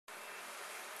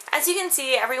As you can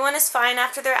see, everyone is fine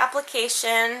after their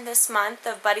application this month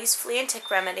of Buddy's Flea and Tick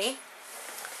Remedy.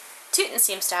 Tootin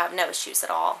seems to have no issues at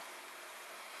all.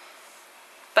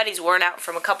 Buddy's worn out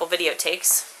from a couple video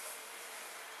takes.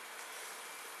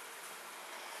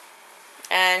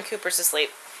 And Cooper's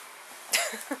asleep.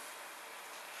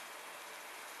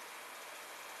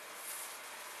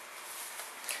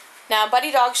 Now,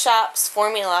 Buddy Dog Shop's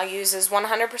formula uses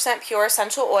 100% pure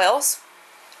essential oils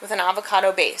with an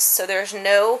avocado base, so there's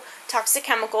no toxic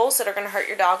chemicals that are going to hurt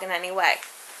your dog in any way.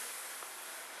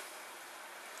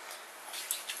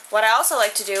 What I also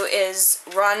like to do is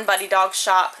run Buddy Dog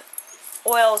Shop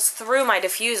oils through my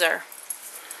diffuser,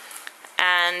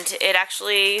 and it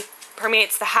actually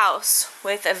permeates the house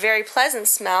with a very pleasant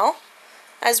smell,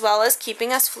 as well as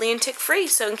keeping us flea and tick free.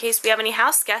 So in case we have any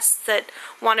house guests that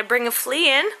want to bring a flea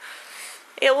in,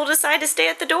 it will decide to stay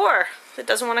at the door. It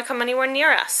doesn't want to come anywhere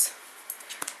near us.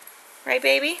 Right,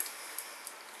 baby?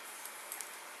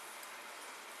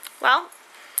 Well,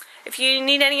 if you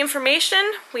need any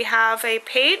information, we have a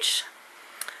page,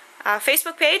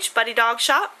 Facebook page, Buddy Dog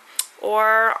Shop,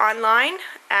 or online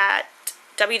at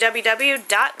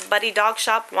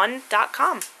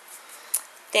www.buddydogshop1.com.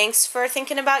 Thanks for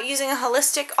thinking about using a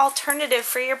holistic alternative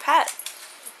for your pet.